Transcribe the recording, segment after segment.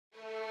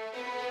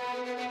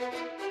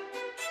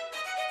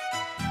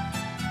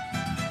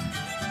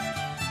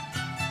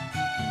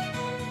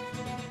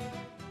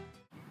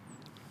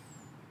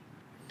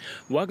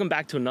Welcome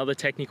back to another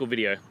technical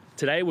video.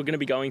 Today we're going to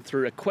be going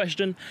through a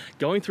question,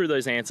 going through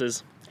those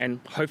answers, and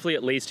hopefully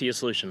it leads to your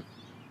solution.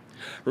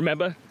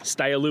 Remember,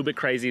 stay a little bit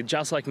crazy,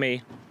 just like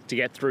me, to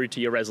get through to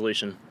your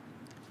resolution.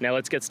 Now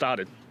let's get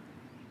started.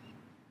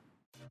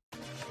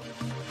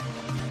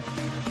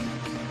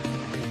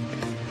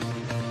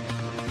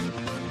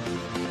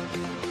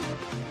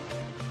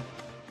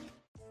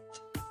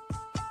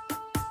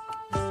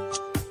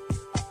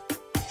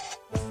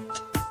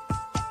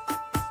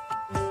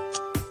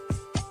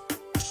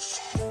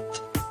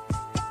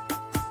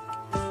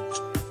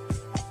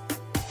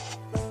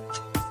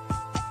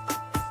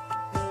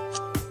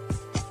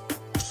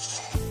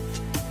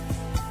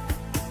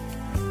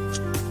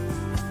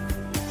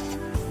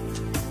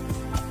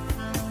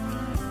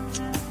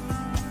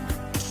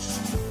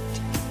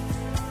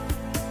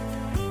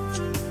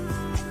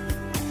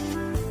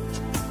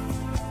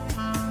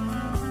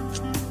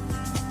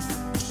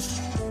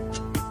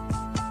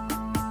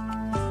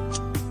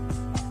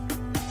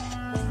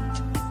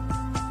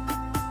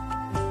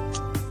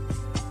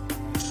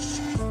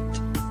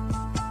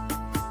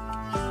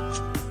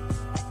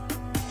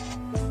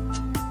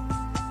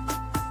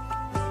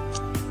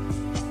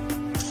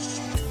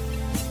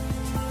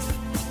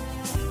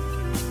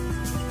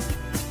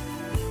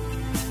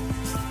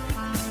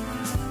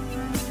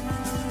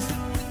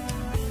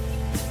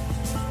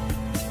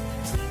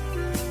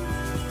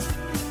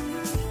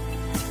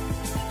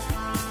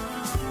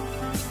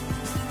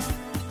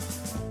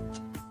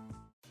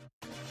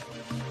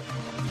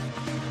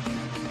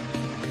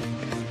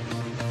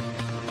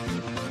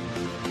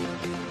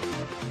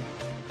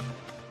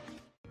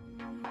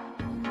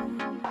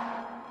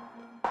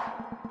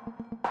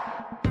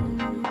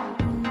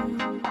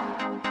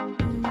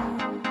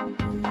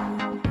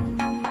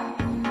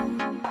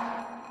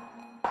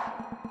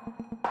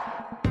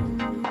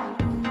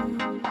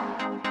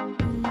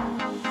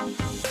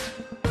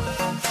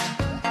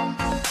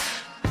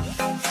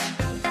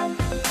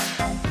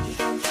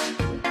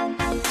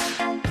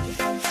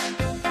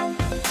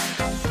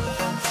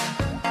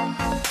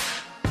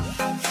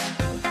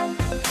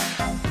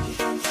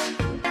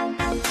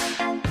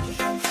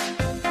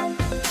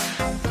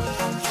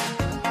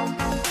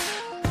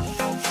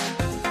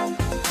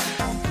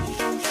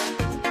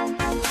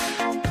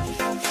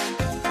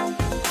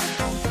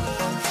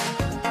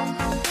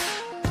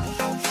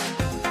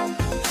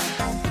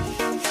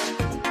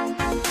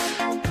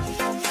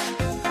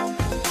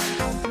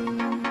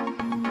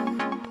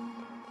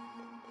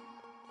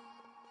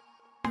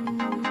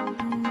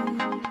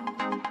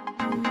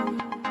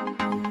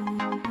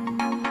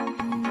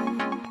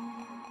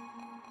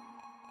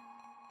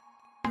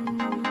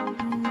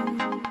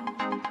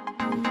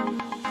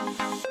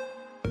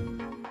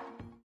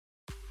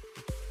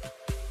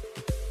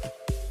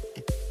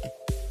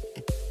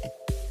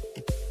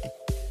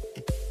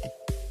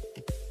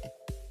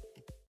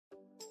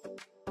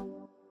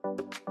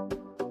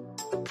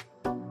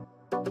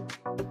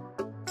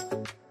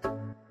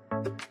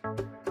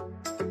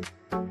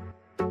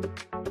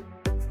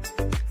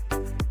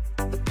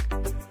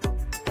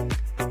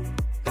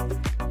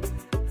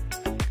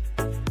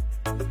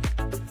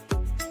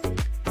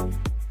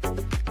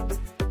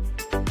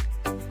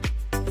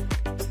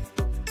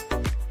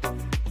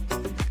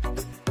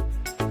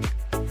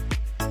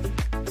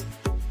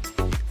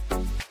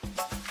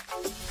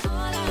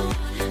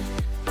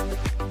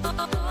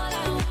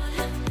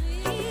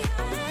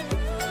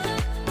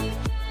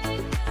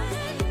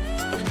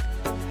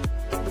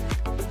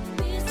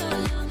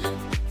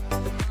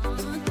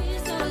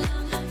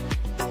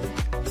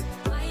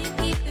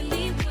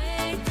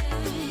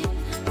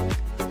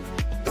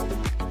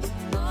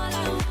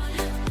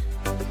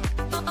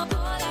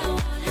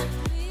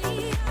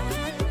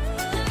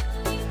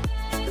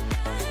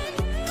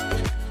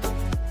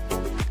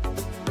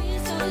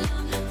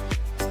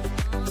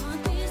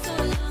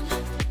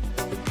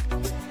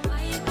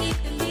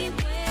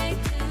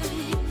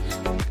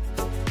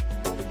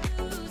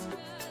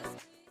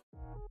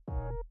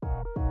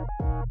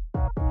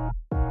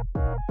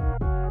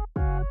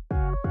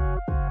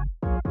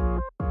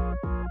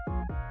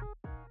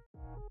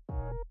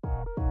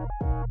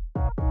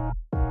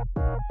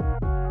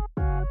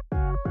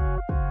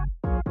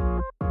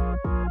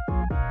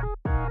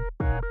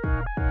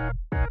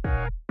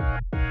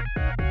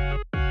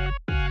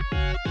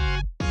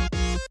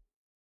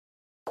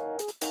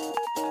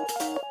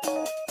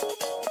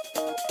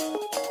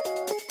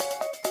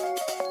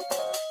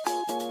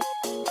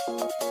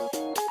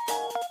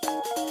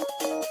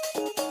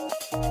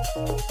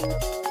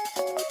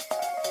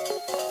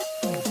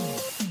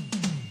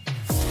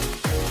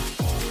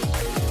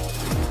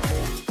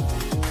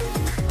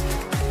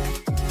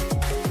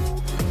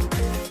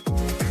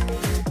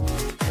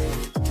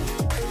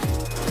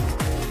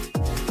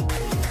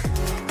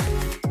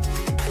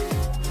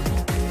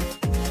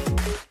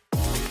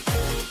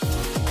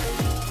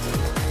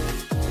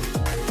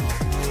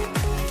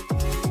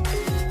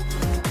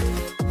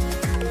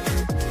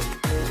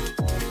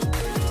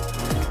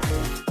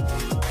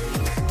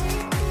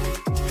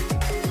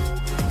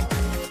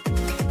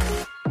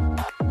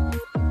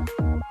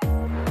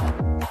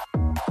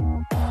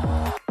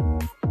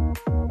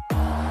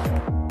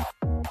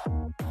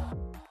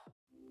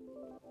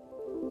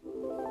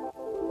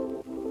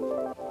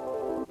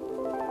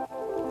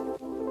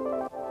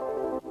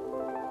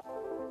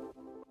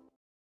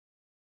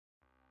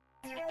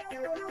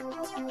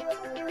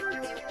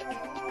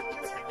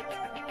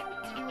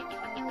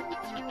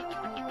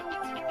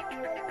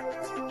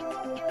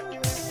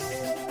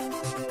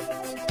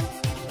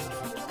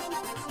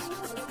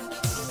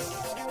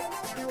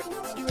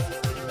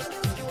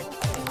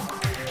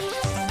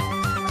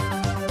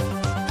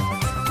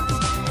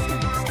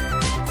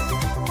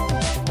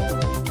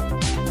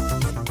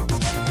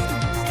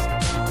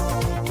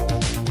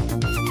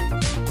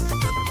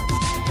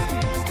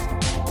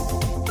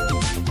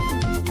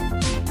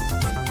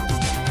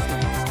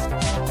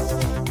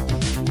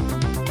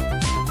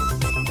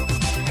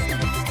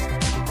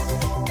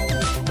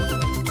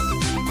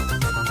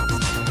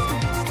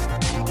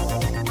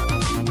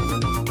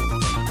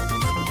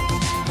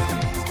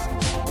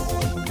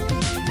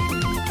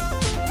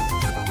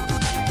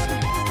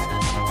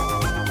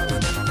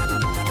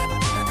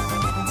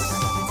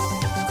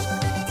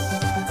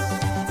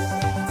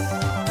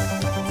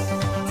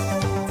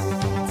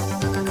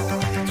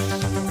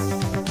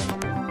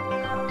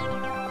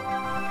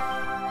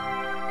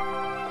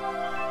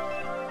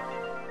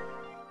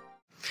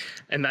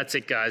 And that's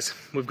it, guys.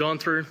 We've gone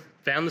through,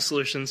 found the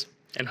solutions,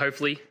 and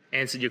hopefully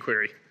answered your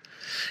query.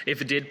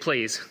 If it did,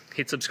 please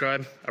hit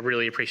subscribe. I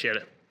really appreciate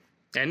it.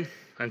 And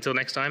until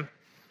next time,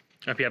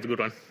 I hope you have a good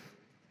one.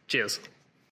 Cheers.